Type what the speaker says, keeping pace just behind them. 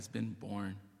has been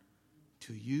born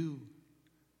to you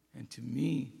and to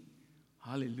me.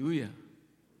 Hallelujah.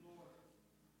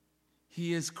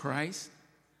 He is Christ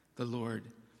the Lord.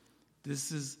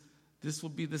 This will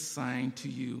be the sign to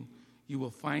you. You will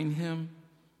find him.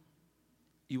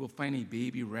 You will find a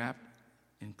baby wrapped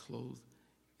in clothes,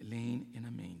 laying in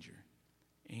a manger.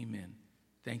 Amen.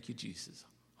 Thank you, Jesus.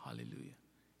 Hallelujah.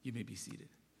 You may be seated.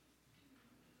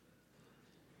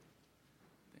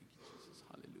 Thank you, Jesus.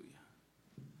 Hallelujah.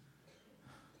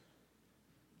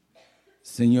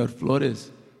 Señor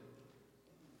Flores.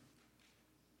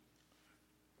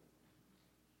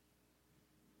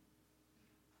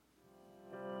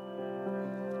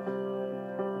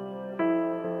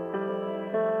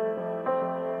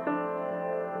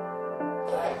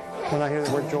 When I hear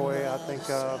the word joy, I think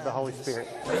of the Holy Spirit.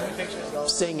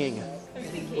 Singing.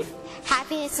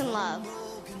 Happiness and love.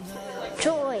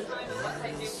 Joy.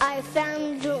 I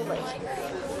found joy.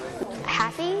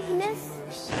 Happiness.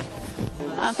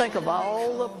 I think of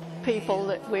all the people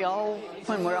that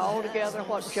when we're all together,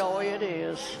 what joy it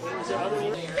is.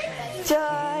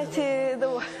 Joy to the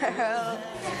world.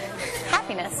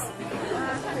 Happiness.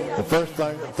 The first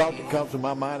thought that comes to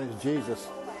my mind is Jesus,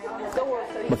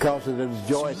 because it is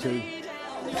joy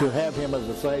to have him as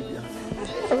a Savior.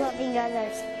 Loving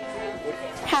others.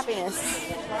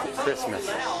 Happiness. Christmas.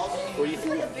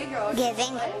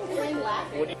 Giving.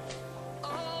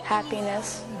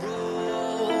 Happiness.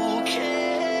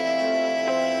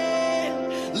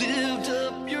 Lift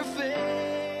up your faith.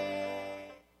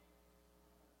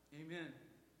 Amen.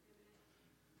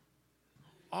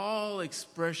 All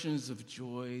expressions of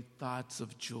joy, thoughts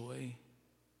of joy.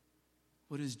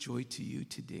 What is joy to you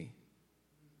today?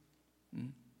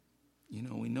 You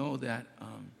know, we know that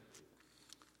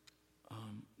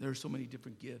there are so many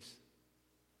different gifts,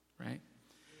 right?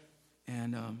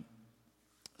 And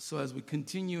so as we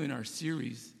continue in our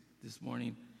series this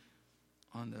morning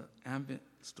on the Advent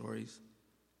stories,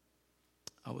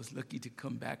 I was lucky to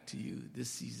come back to you this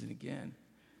season again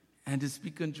and to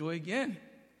speak on joy again.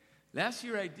 Last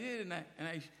year I did, and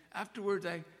I afterwards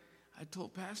I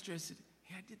told Pastor, I said,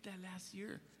 hey, I did that last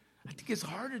year. I think it's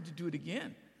harder to do it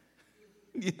again.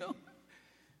 You know?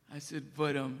 I said,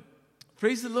 but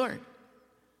praise the Lord.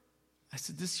 I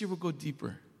said, this year we'll go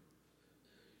deeper.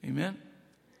 Amen?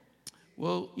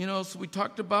 Well, you know, so we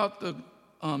talked about the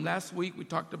last week. We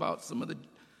talked about some of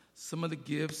the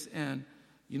gifts, and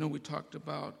you know, we talked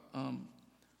about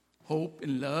hope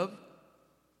and love.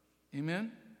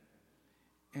 Amen?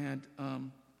 And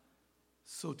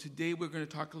so today we're going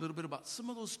to talk a little bit about some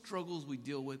of those struggles we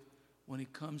deal with when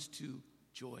it comes to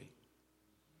joy,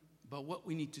 about what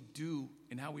we need to do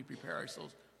and how we prepare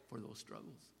ourselves for those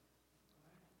struggles.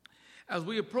 As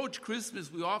we approach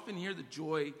Christmas, we often hear the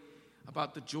joy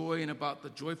and about the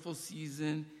joyful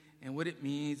season and what it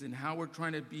means and how we're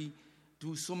trying to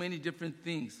do so many different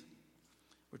things.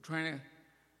 We're trying to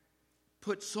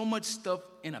put so much stuff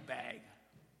in a bag.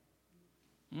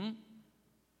 And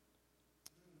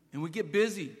we get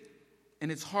busy,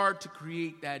 and it's hard to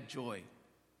create that joy.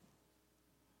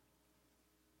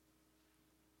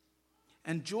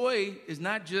 And joy is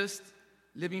not just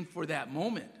living for that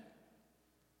moment.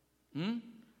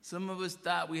 Some of us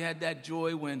thought we had that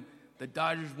joy when the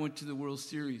Dodgers went to the World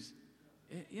Series.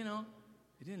 It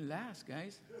didn't last,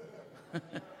 guys.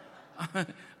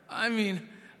 I mean,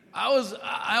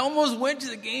 I almost went to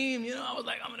the game. You know, I was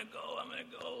like, I'm gonna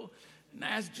go. And I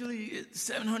asked Julie, it's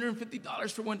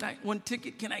 $750 for one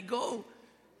ticket. Can I go?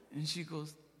 And she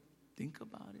goes, think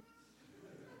about it.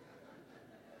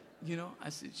 You know, I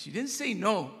said, she didn't say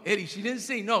no, Eddie. She didn't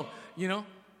say no, you know.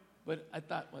 But I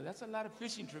thought, well, that's a lot of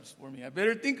fishing trips for me. I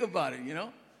better think about it, you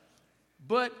know.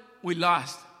 But we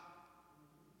lost.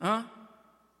 There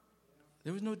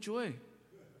was no joy.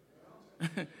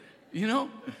 You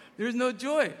know, there was no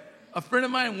joy. A friend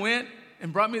of mine went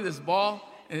and brought me this ball,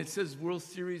 and it says World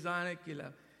Series on it,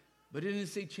 but it didn't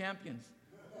say champions.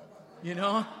 You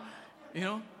know?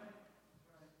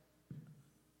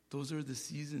 Those are the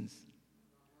seasons.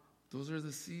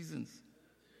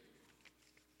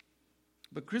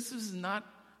 But Christmas is not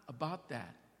about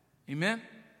that. Amen?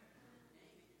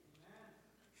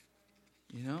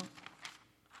 You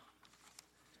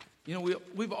know,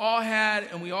 we've all had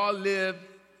and we all live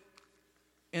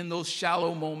in those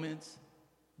shallow moments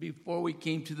before we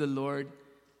came to the Lord.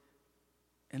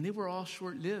 And they were all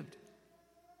short-lived.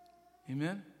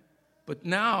 Amen? But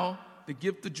now, the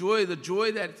gift of joy, the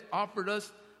joy that's offered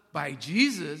us by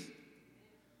Jesus,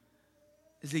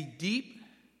 is a deep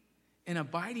and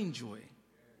abiding joy.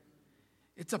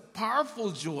 It's a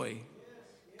powerful joy.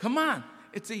 Come on.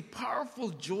 It's a powerful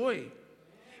joy.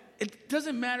 It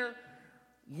doesn't matter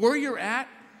where you're at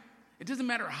It doesn't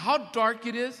matter how dark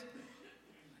it is.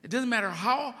 It doesn't matter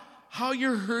how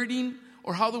you're hurting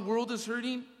or how the world is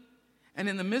hurting. And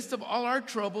in the midst of all our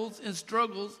troubles and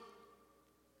struggles,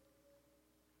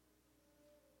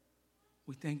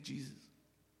 we thank Jesus.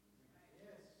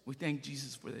 We thank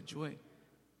Jesus for that joy.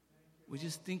 We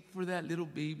just think for that little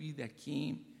baby that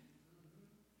came.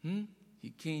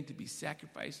 He came to be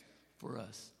sacrificed for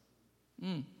us.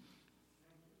 You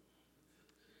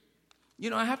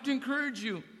know, I have to encourage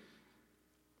you.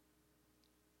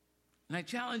 And I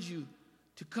challenge you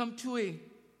to come to a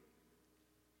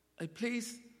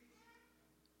place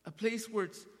where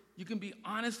you can be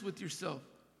honest with yourself.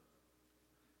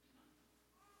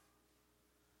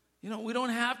 You know, we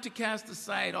don't have to cast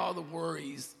aside all the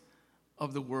worries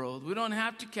of the world. We don't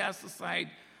have to cast aside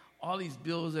all these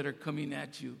bills that are coming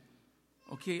at you.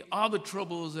 Okay, all the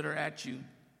troubles that are at you.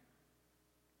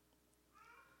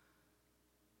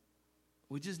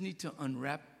 We just need to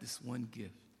unwrap this one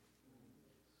gift.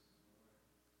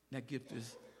 That gift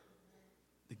is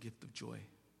the gift of joy.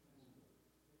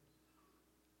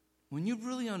 When you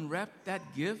really unwrap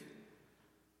that gift,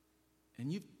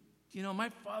 and you know, my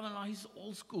father-in-law, he's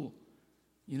old school.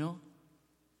 You know,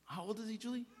 how old is he,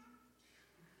 Julie?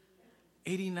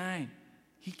 89.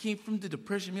 He came from the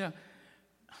Depression. You know,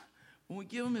 when we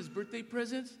give him his birthday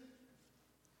presents,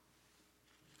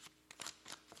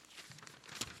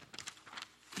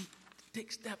 he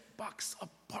takes that box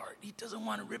apart. He doesn't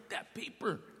want to rip that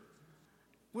paper.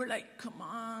 We're like, come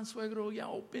on, suegro, yeah,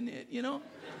 open it, you know?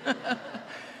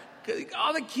 Because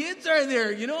all the kids are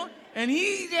there, you know? And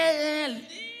he, I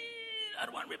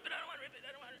don't want to rip it,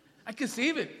 I can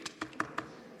save it.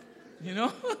 You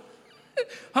know?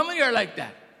 How many are like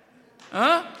that?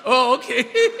 Huh? Oh, okay.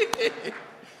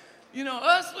 You know,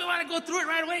 us, we want to go through it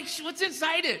right away. What's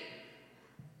inside it?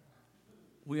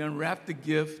 We unwrap the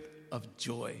gift of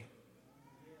joy.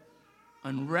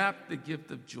 Unwrap the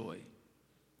gift of joy.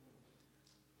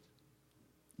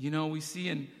 You know, we see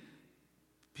in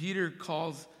Peter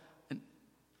calls an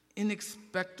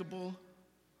inexpectable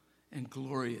and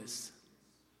glorious.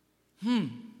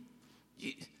 You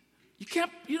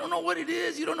don't know what it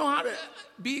is. You don't know how to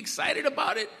be excited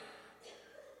about it.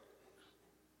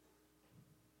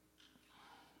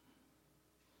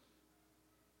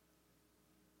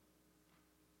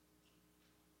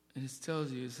 And it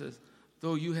tells you, it says,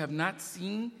 though you have not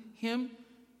seen him,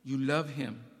 you love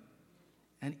him.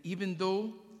 And even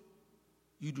though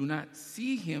you do not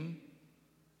see him,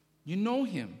 you know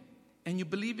him, and you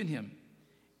believe in him.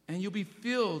 And you'll be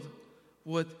filled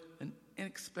with an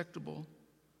inexplicable,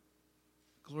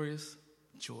 glorious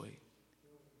joy.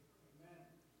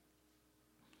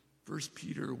 1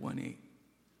 Peter 1:8.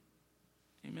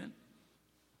 Amen.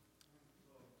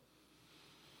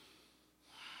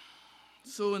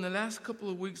 So in the last couple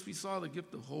of weeks, we saw the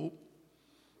gift of hope,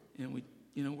 and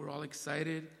we're all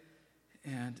excited,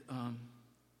 and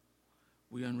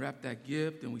we unwrapped that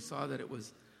gift, and we saw that it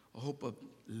was a hope of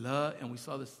love, and we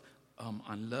saw this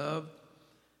on love,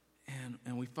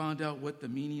 and we found out what the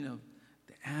meaning of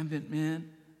the Advent meant,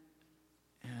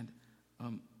 and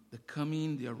the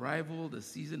coming, the arrival, the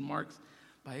season marks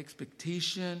by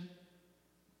expectation.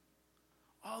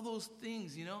 All those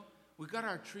things, you know. We got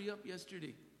our tree up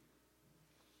yesterday.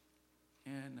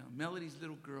 And Melody's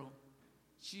little girl,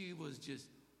 she was just,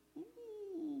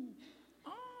 ooh,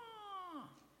 ah.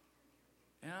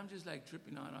 And I'm just like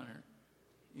tripping out on her.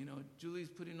 You know, Julie's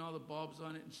putting all the bulbs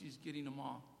on it and she's getting them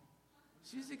all.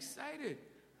 She's excited.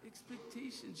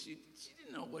 Expectation. She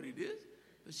didn't know what it is,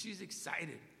 but she's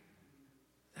excited.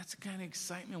 That's the kind of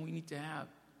excitement we need to have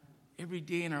every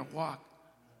day in our walk.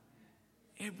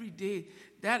 Every day.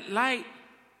 That light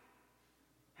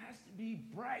has to be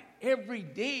bright every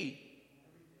day.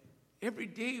 Every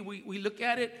day we look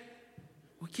at it,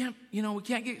 we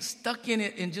can't get stuck in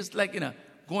it and just like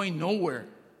going nowhere.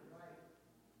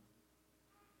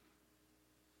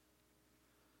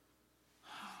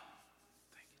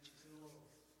 Thank you, Jesus.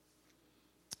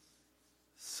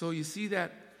 So you see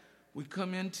that we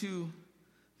come into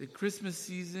the Christmas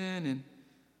season and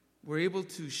we're able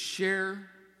to share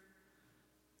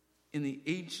in the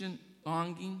ancient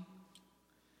longing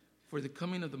for the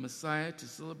coming of the Messiah, to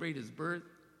celebrate his birth.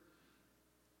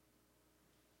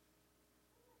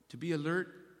 To be alert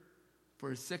for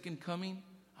his second coming.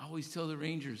 I always tell the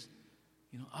Rangers,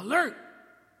 alert!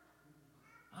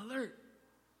 Alert!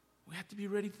 We have to be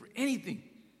ready for anything.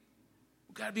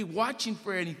 We've got to be watching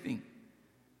for anything.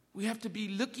 We have to be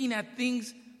looking at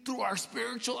things through our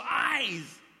spiritual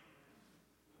eyes.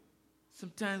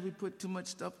 Sometimes we put too much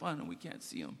stuff on and we can't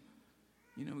see them.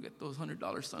 We got those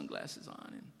 $100 sunglasses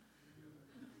on and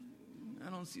I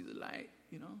don't see the light,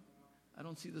 I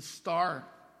don't see the star.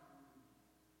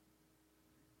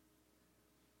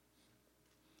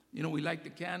 You know, we light the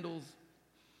candles,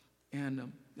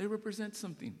 and they represent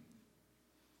something.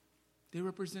 They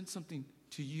represent something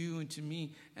to you and to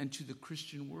me and to the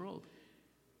Christian world.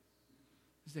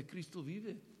 It's that Cristo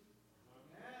vive.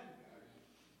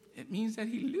 It means that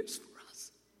he lives for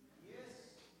us.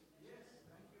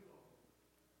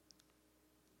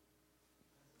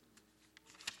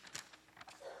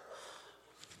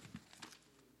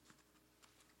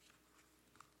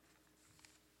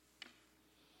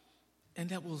 And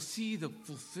that we'll see the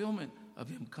fulfillment of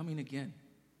him coming again.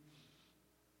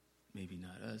 Maybe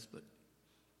not us, but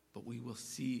we will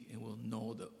see and we'll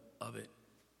know of it.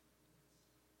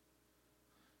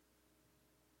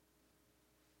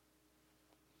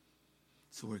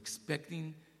 So we're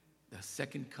expecting the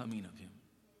second coming of him.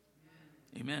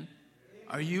 Amen?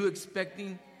 Are you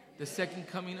expecting the second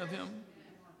coming of him?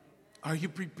 Are you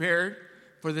prepared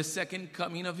for the second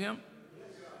coming of him?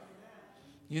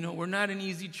 You know, we're not an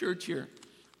easy church here.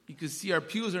 You can see our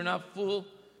pews are not full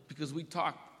because we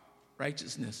talk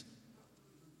righteousness.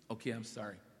 Okay, I'm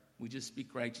sorry. We just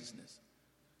speak righteousness.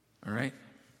 All right?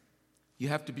 You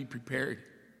have to be prepared.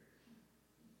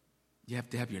 You have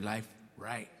to have your life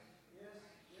right.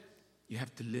 You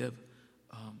have to live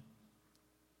a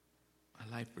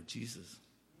life for Jesus.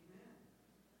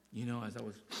 You know, as I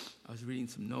was reading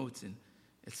some notes, and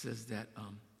it says that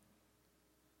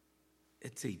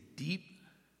it's a deep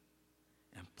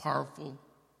and powerful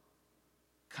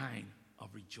kind of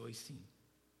rejoicing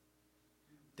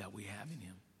that we have in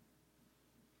him.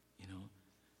 You know,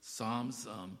 Psalms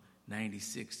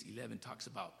 96:11 talks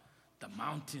about the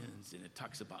mountains, and it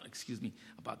talks about,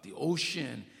 about the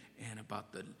ocean and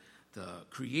about the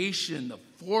creation, the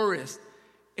forest,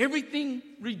 everything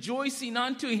rejoicing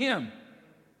unto him.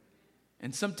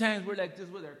 And sometimes we're like this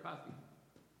with our coffee.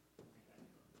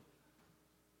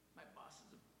 My boss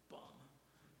is a bum,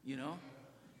 you know.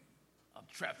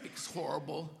 Traffic's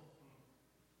horrible.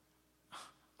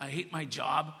 I hate my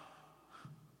job.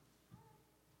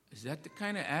 Is that the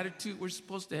kind of attitude we're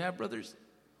supposed to have, brothers?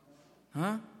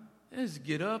 Huh? Let's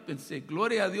get up and say,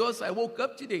 Gloria a Dios, I woke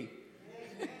up today.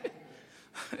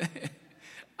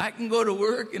 I can go to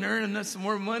work and earn some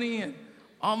more money and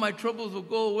all my troubles will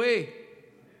go away.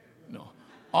 No.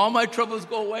 All my troubles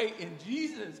go away in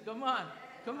Jesus. Come on.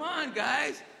 Come on,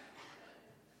 guys.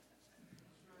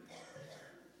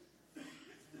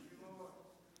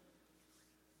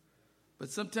 But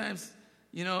sometimes,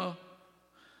 you know,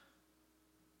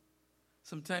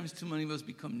 sometimes too many of us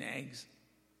become nags.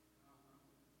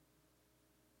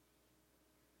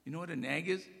 You know what a nag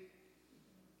is?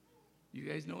 You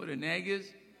guys know what a nag is?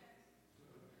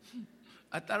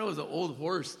 I thought it was an old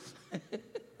horse.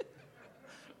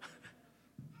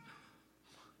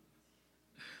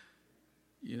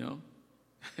 You know?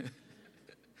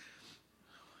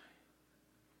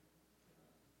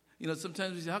 You know,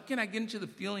 sometimes we say, how can I get into the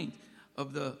feeling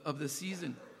of the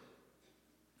season?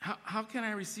 How can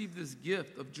I receive this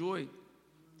gift of joy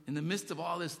in the midst of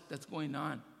all this that's going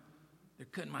on? They're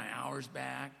cutting my hours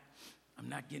back. I'm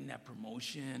not getting that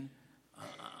promotion.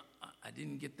 I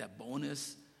didn't get that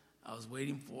bonus I was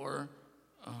waiting for.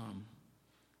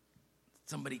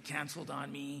 Somebody canceled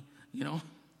on me, you know.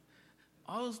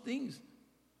 All those things.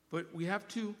 But we have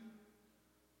to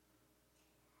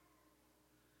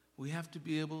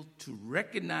be able to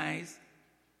recognize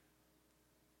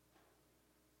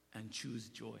and choose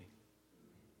joy.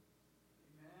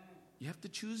 You have to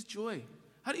choose joy.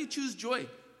 How do you choose joy?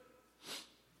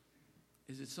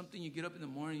 Is it something you get up in the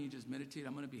morning and you just meditate?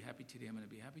 I'm going to be happy today. I'm going to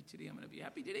be happy today. I'm going to be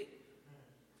happy today.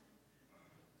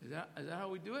 Is that how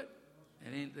we do it?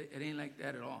 It ain't like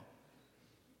that at all.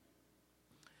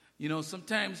 You know,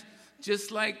 sometimes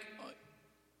just like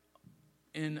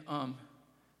in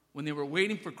when they were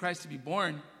waiting for Christ to be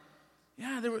born,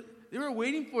 yeah, they were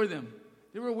waiting for them.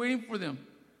 They were waiting for them.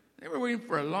 They were waiting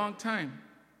for a long time.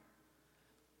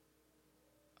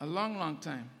 A long, long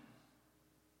time.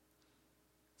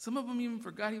 Some of them even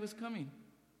forgot he was coming.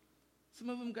 Some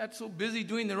of them got so busy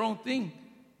doing their own thing.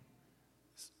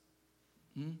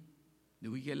 Do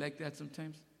we get like that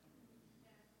sometimes?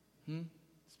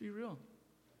 Let's be real.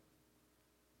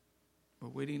 We're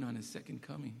waiting on his second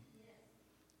coming.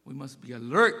 We must be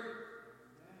alert.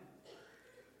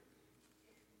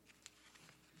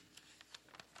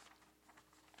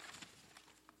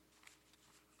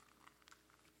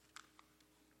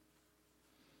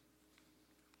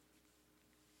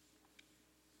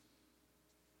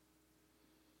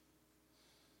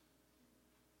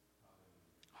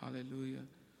 Hallelujah.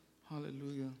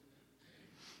 Hallelujah.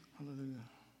 Hallelujah.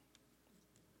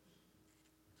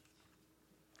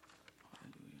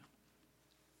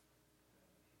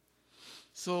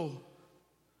 So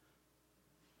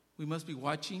we must be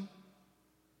watching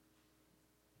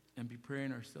and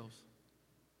preparing ourselves.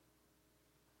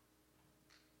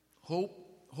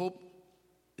 Hope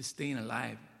is staying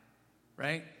alive,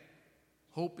 right?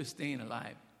 Hope is staying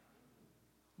alive.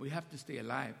 We have to stay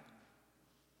alive.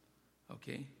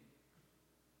 Okay?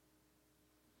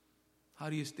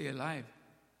 How do you stay alive?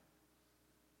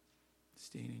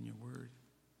 Staying in your word.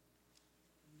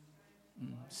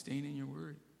 Staying in your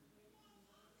word.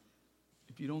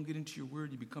 If you don't get into your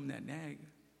word, you become that nag.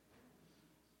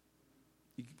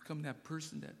 You become that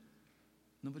person that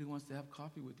nobody wants to have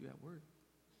coffee with you at work.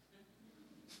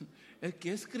 El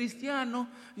que es cristiano,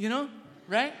 you know,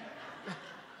 right?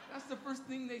 That's the first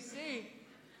thing they say.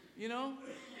 You know,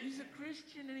 he's a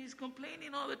Christian and he's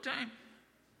complaining all the time.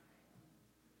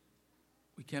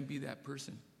 We can't be that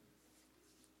person.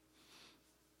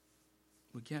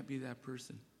 We can't be that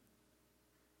person.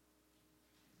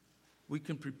 We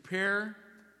can prepare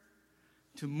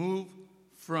to move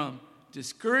from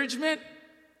discouragement.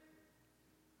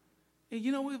 And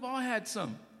you know, we've all had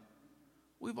some.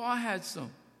 We've all had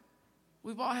some.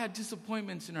 We've all had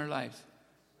disappointments in our lives.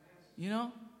 You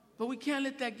know? But we can't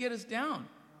let that get us down.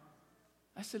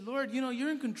 I said, Lord, you know,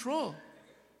 you're in control.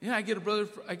 You know, I get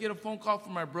a phone call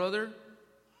from my brother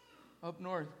up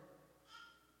north.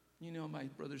 You know my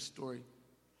brother's story,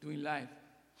 doing life.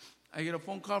 I get a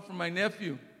phone call from my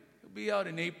nephew. He'll be out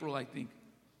in April, I think.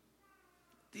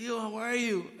 Theo, how are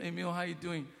you? Emil, how you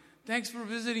doing? Thanks for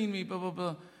visiting me, blah, blah,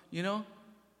 blah. You know,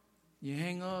 you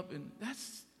hang up, and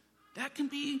that can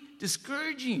be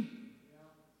discouraging.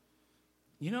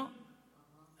 You know?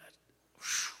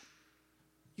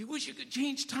 You wish you could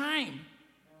change time.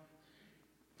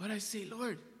 But I say,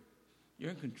 Lord, you're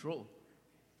in control.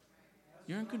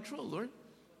 You're in control, Lord.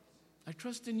 I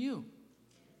trust in you.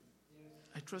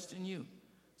 I trust in you.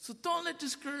 So don't let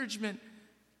discouragement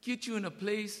get you in a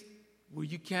place where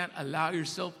you can't allow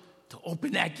yourself to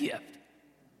open that gift.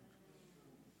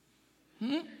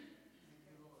 You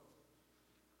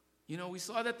know, we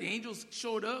saw that the angels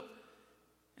showed up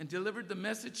and delivered the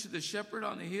message to the shepherd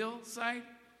on the hillside.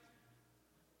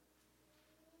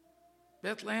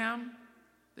 Bethlehem,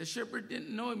 the shepherd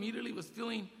didn't know, immediately was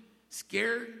feeling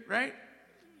scared, right?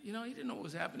 You know, he didn't know what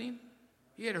was happening.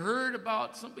 He had heard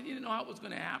about something, he didn't know how it was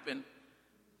going to happen.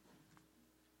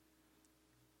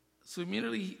 So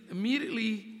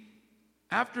immediately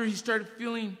after he started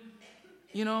feeling,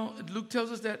 you know, Luke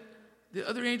tells us that the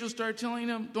other angels started telling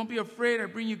him, don't be afraid, I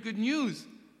bring you good news.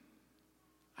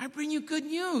 I bring you good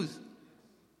news.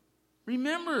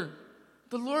 Remember,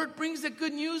 the Lord brings that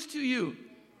good news to you.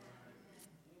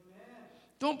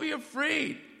 Don't be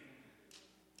afraid.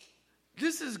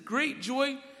 This is great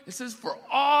joy. It says for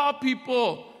all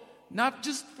people, not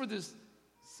just for this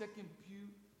second pew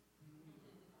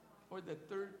or the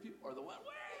third pew or the one.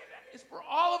 It's for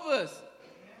all of us.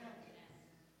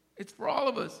 It's for all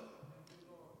of us.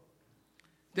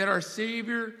 That our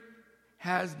Savior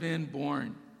has been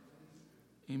born.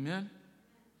 Amen.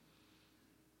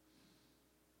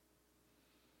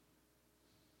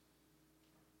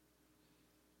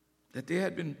 That they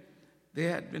had been,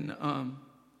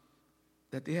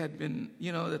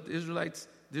 you know, that the Israelites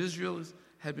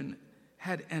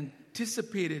had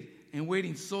anticipated and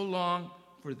waiting so long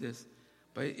for this.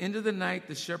 By the end of the night,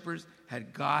 the shepherds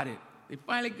had got it. They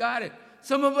finally got it.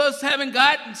 Some of us haven't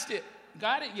got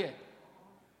it yet.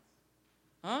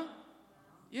 Huh?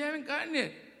 You haven't gotten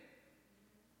it.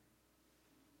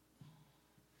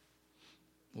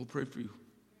 We'll pray for you.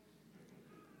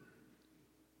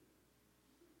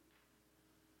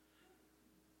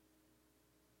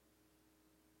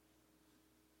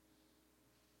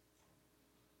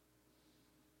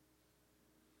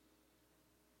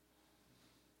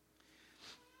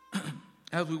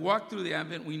 As we walk through the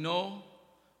Advent, we know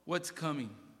what's coming.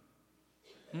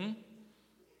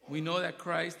 We know that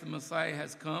Christ, the Messiah,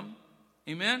 has come.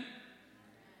 Amen?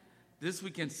 This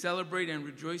we can celebrate and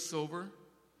rejoice over.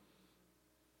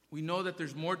 We know that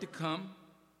there's more to come.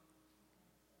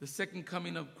 The second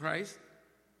coming of Christ.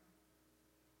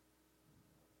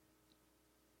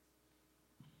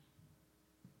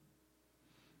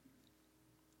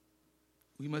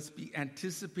 We must be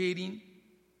anticipating.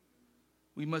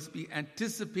 We must be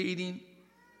anticipating.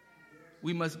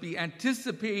 We must be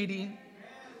anticipating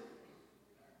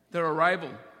their arrival.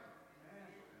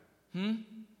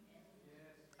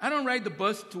 I don't ride the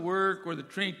bus to work or the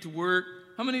train to work.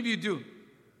 How many of you do?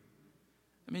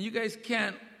 I mean, you guys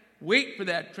can't wait for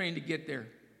that train to get there.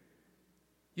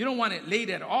 You don't want it late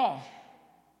at all.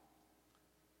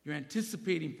 You're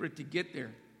anticipating for it to get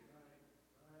there.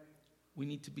 We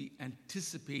need to be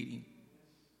anticipating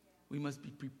we must be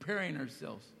preparing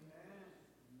ourselves.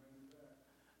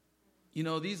 You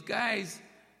know, these guys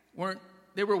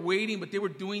they were waiting, but they were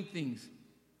doing things.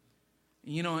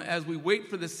 You know, as we wait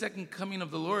for the second coming of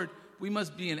the Lord, we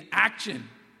must be in action.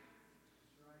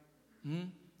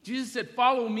 Jesus said,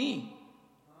 follow me.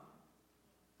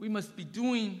 We must be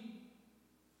doing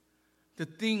the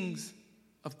things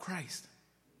of Christ.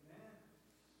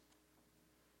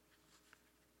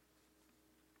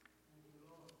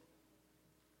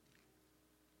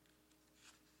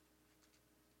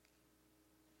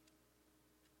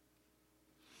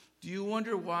 Do you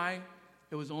wonder why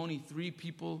there was only 3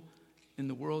 people in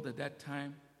the world at that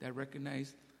time that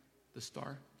recognized the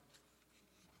star?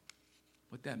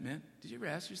 What that meant? Did you ever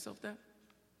ask yourself that?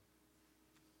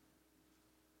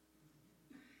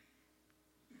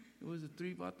 It was the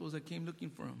 3 vatos that came looking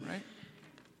for him, right?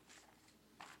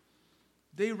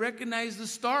 They recognized the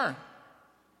star.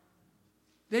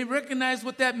 They recognized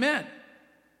what that meant.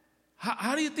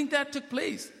 How do you think that took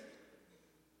place?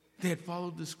 They had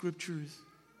followed the scriptures.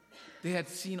 They had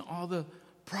seen all the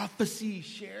prophecy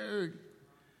shared.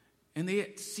 And they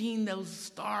had seen those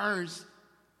stars.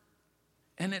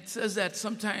 And it says that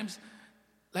sometimes,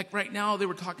 like right now, they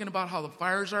were talking about how the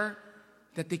fires are,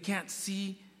 that they can't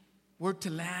see where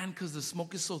to land because the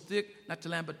smoke is so thick, not to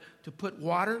land, but to put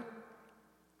water.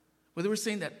 Well, they were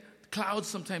saying that clouds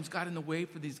sometimes got in the way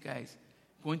for these guys,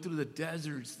 going through the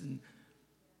deserts,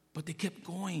 but they kept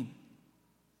going.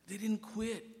 They didn't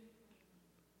quit.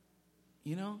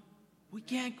 You know, we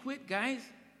can't quit, guys.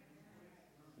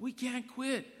 We can't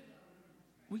quit.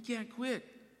 We can't quit.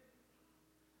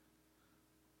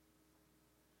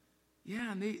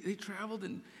 Yeah, and they traveled,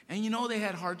 and you know they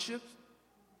had hardships.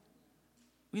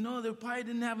 We know they probably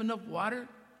didn't have enough water.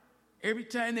 Every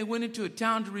time they went into a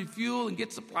town to refuel and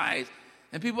get supplies,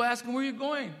 and people asked them, where are you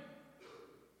going?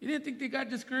 You didn't think they got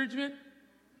discouragement?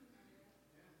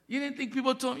 You didn't think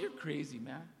people told them, you're crazy,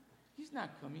 man. He's not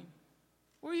coming.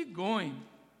 Where are you going?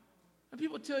 And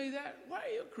people tell you that, why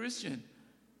are you a Christian?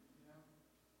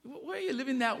 Why are you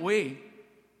living that way?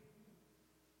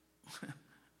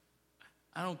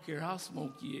 I don't care how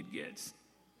smoky it gets.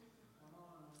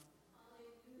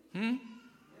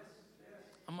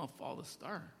 I'm going to follow the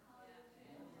star.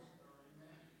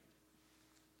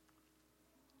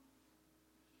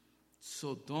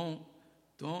 So don't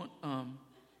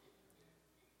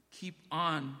keep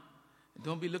on.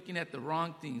 Don't be looking at the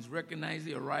wrong things. Recognize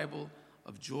the arrival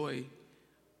of joy,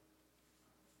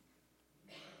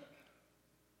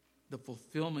 the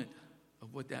fulfillment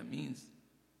of what that means.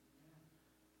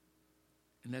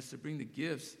 And that's to bring the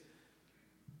gifts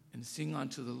and sing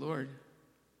unto the Lord.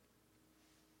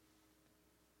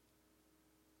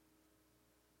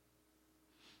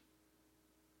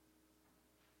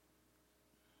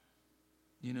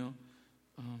 You know,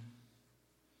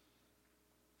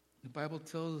 the Bible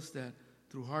tells us that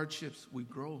through hardships we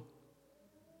grow.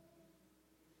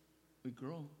 We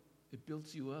grow. It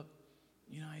builds you up.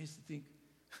 You know, I used to think,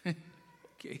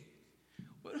 okay,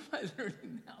 what am I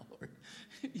learning now, Lord?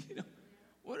 You know,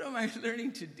 what am I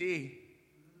learning today?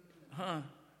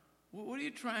 What are you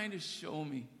trying to show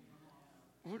me?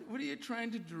 What are you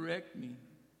trying to direct me?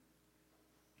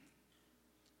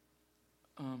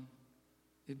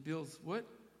 It builds what?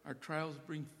 Our trials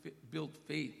build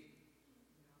faith.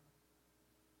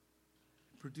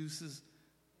 It produces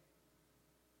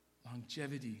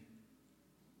longevity.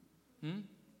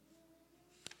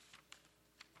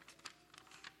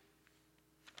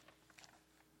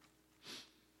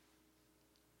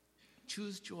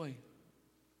 Choose joy.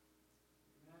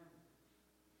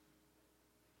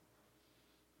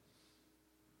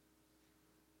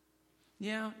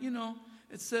 Yeah, you know,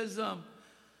 it says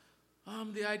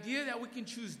the idea that we can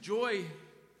choose joy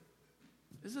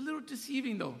is a little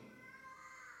deceiving, though.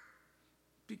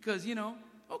 Because, you know,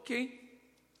 okay,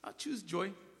 I'll choose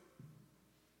joy.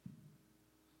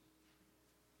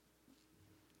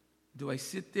 Do I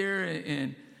sit there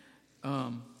and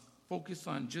focus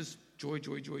on just joy,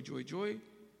 joy, joy, joy, joy?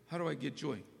 How do I get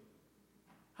joy?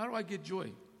 How do I get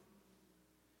joy?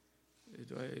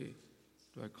 Do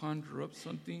I conjure up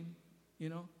something, you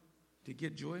know, to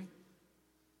get joy?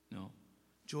 No.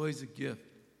 Joy is a gift.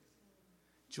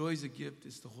 Joy is a gift.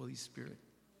 It's the Holy Spirit.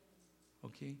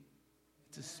 Okay?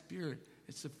 It's a spirit.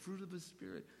 It's the fruit of the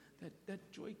Spirit.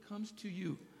 That joy comes to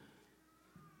you.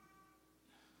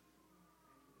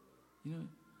 You know,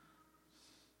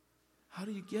 how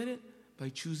do you get it? By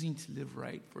choosing to live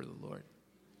right for the Lord.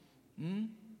 You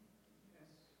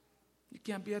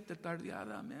can't be at the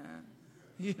tardeada, man.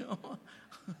 You know?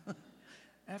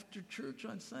 After church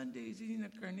on Sundays, eating the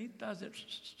carnitas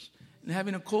and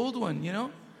having a cold one, you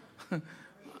know?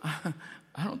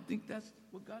 I don't think that's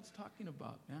what God's talking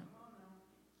about, man.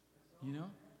 You know?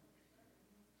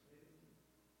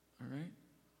 All right?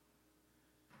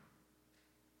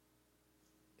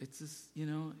 It's just,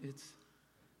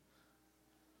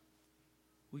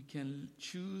 we can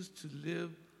choose to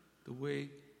live the way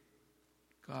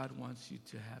God wants you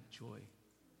to have joy.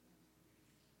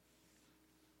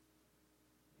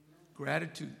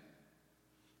 Gratitude.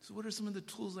 So what are some of the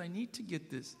tools I need to get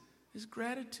this? It's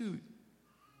gratitude.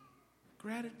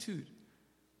 Gratitude.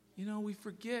 We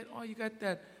forget, you got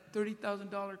that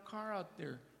 $30,000 car out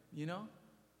there,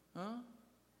 Huh?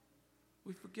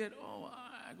 We forget,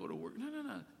 I go to work. No.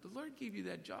 The Lord gave you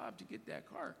that job to get that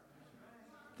car.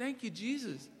 Thank you,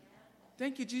 Jesus.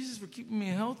 Thank you, Jesus, for keeping me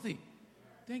healthy.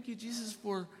 Thank you, Jesus,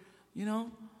 for,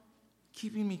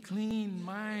 keeping me clean,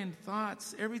 mind,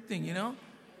 thoughts, everything,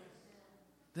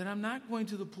 That I'm not going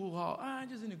to the pool hall. I'm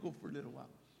just going to go for a little while.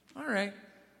 All right.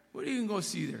 What are you going to go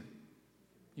see there?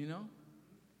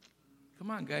 Come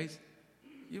on, guys.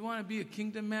 You want to be a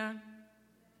kingdom man?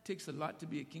 It takes a lot to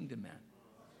be a kingdom man.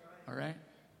 All right?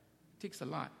 It takes a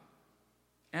lot.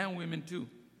 And women too.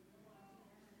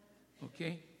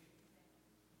 Okay?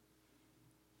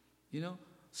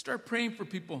 Start praying for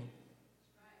people.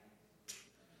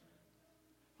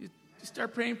 You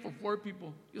start praying for 4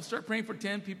 people. You'll start praying for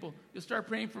 10 people. You'll start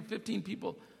praying for 15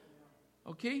 people.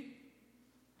 Okay?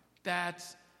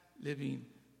 That's living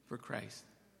for Christ.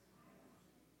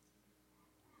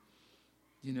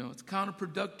 It's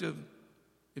counterproductive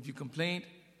if you complain.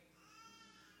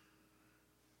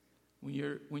 When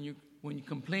you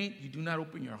complain, you do not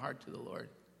open your heart to the Lord.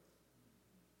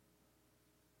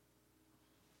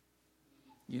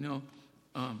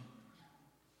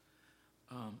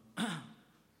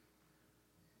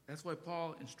 That's why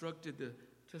Paul instructed the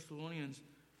Thessalonians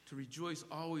to rejoice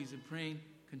always and praying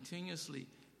continuously,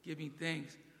 giving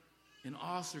thanks in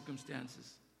all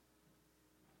circumstances.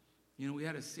 We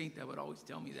had a saint that would always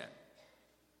tell me that.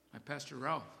 My Pastor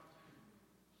Ralph.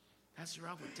 Pastor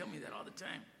Ralph would tell me that all the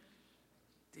time.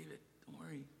 David, don't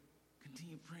worry.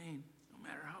 Continue praying, no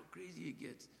matter how crazy it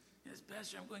gets. Yes,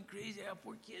 Pastor, I'm going crazy. I have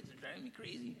 4 kids. They're driving me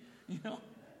crazy.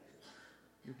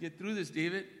 You'll get through this,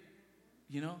 David.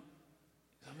 I'm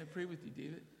going to pray with you,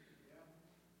 David.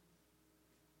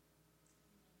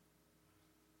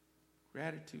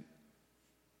 Gratitude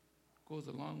goes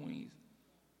a long ways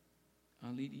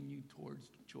on leading you towards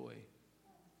joy.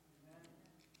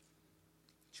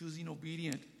 Choosing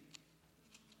obedient.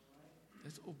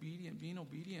 That's obedient, being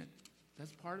obedient.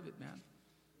 That's part of it, man.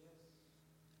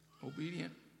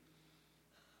 Obedient.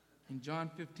 In John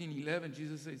 15:11,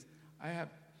 Jesus says, I have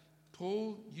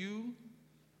told you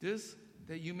this,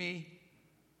 that you may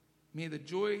the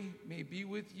joy may be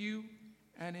with you,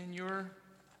 and in your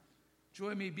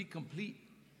joy may be complete.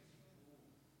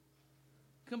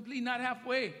 Complete, not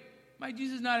halfway. My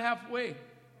Jesus is not halfway.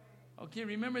 Okay,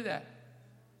 remember that.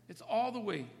 It's all the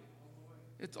way.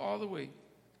 It's all the way.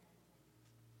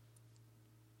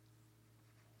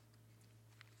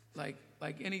 Like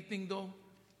anything, though,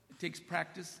 it takes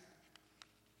practice.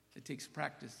 It takes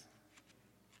practice.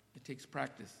 It takes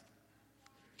practice.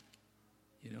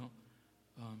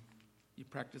 You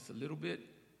practice a little bit,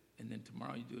 and then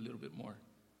tomorrow you do a little bit more.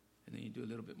 And then you do a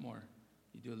little bit more.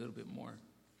 You do a little bit more.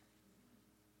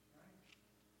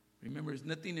 Remember, there's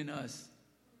nothing in us.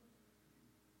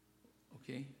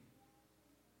 Okay?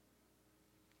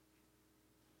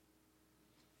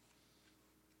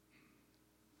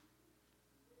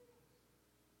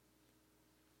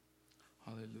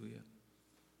 Hallelujah.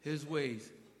 His ways.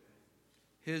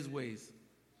 His ways.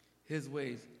 His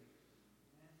ways.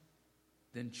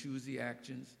 Then choose the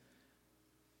actions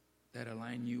that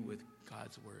align you with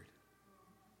God's word.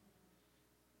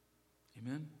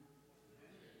 Amen?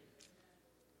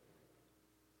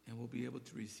 And we'll be able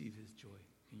to receive his joy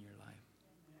in your life.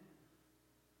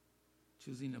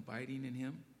 Choosing abiding in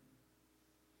him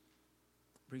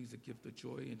brings the gift of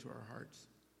joy into our hearts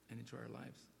and into our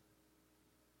lives.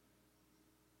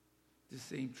 The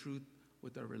same truth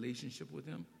with our relationship with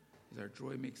him is our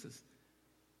joy makes us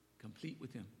complete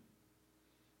with him.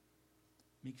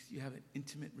 Makes you have an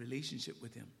intimate relationship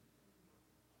with him.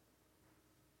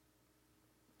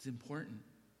 It's important.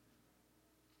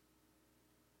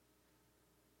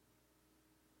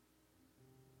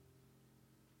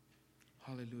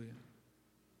 Hallelujah.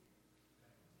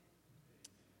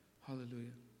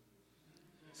 Hallelujah.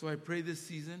 So I pray this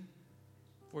season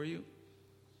for you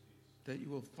that you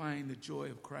will find the joy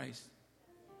of Christ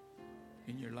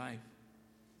in your life.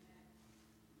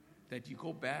 That you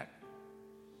go back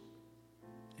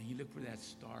and you look for that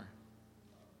star.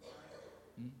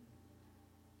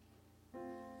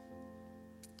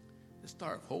 The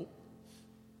star of hope,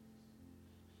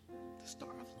 the star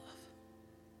of love,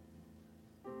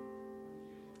 and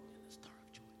the star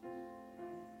of joy.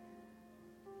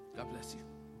 God bless you.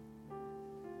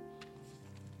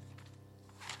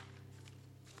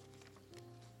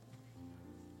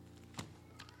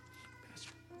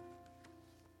 Pastor.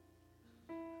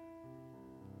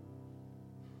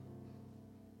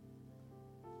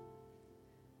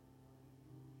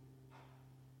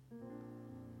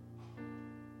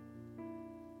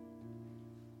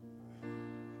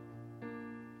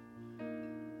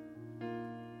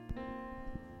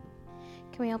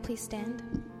 Can we all please stand?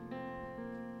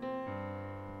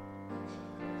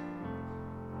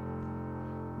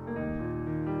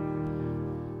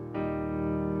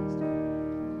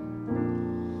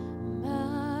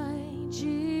 My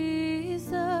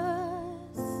Jesus,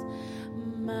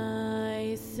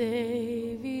 my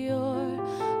Savior,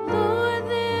 Lord,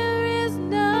 there is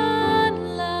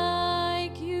none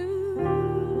like you.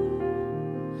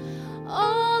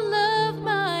 All of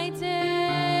my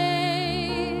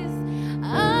days,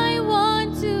 I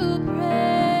want to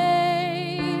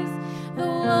praise the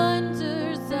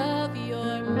wonders of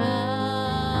your mighty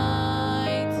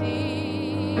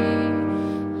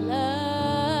love.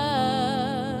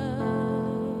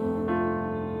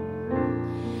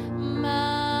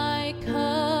 My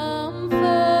comfort,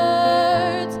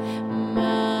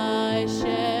 my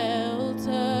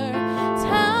shelter,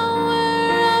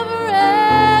 tower of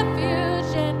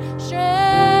refuge and strength.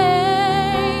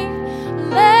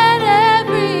 Let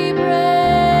every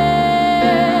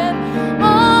breath,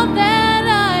 all that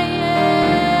I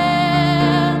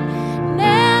am,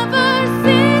 never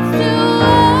cease to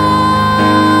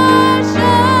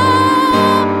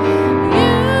worship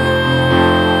you.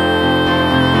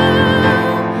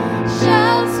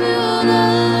 Shout to the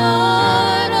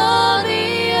Lord, all the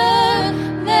earth,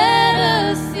 let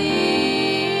us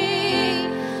sing.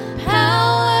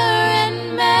 Power and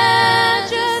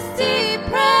majesty,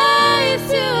 praise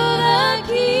to the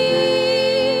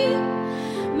King.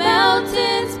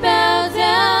 Mountains bow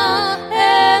down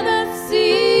and the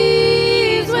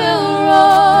seas will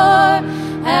roar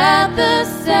at the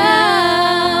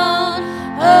sound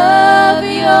of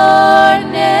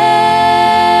your name.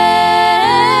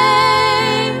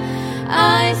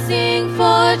 I sing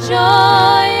for joy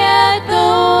at the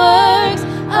works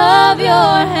of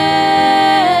your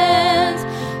hands.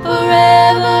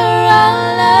 Forever I'll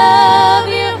love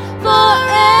you,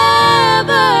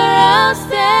 forever I'll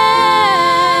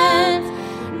stand.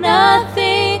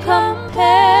 Nothing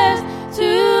compares to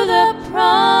the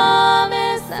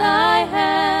promise I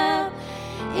have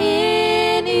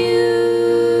in you.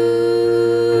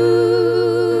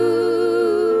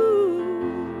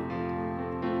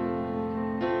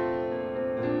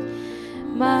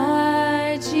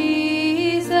 My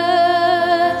Jesus,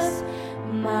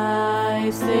 my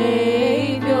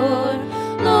Savior,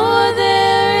 Lord,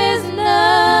 there is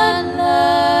none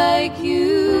like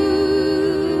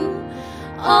you.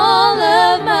 All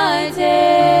of my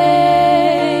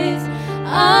days,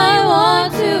 I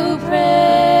want to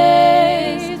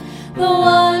praise the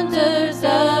wonders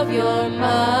of your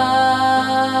mighty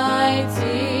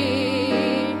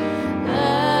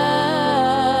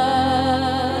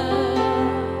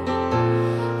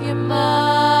love. You're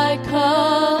my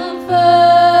comfort,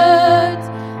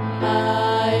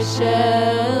 my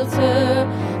shelter,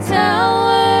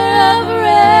 tower of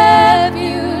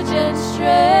refuge and strength.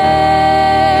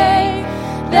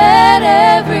 Let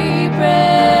every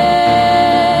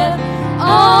breath,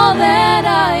 all that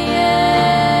I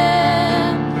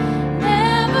am,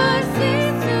 never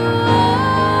cease to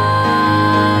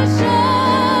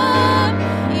worship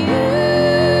you.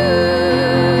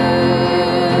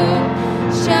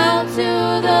 Shout to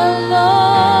the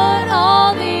Lord,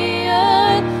 all the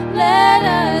earth, let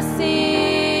us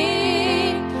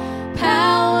sing.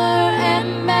 Power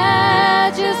and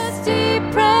majesty,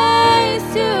 praise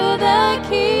to the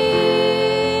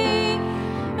King.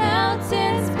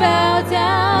 Mountains bow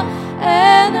down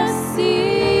and the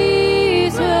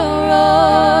seas will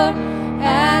roar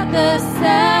at the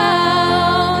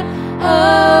sound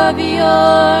of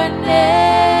your name.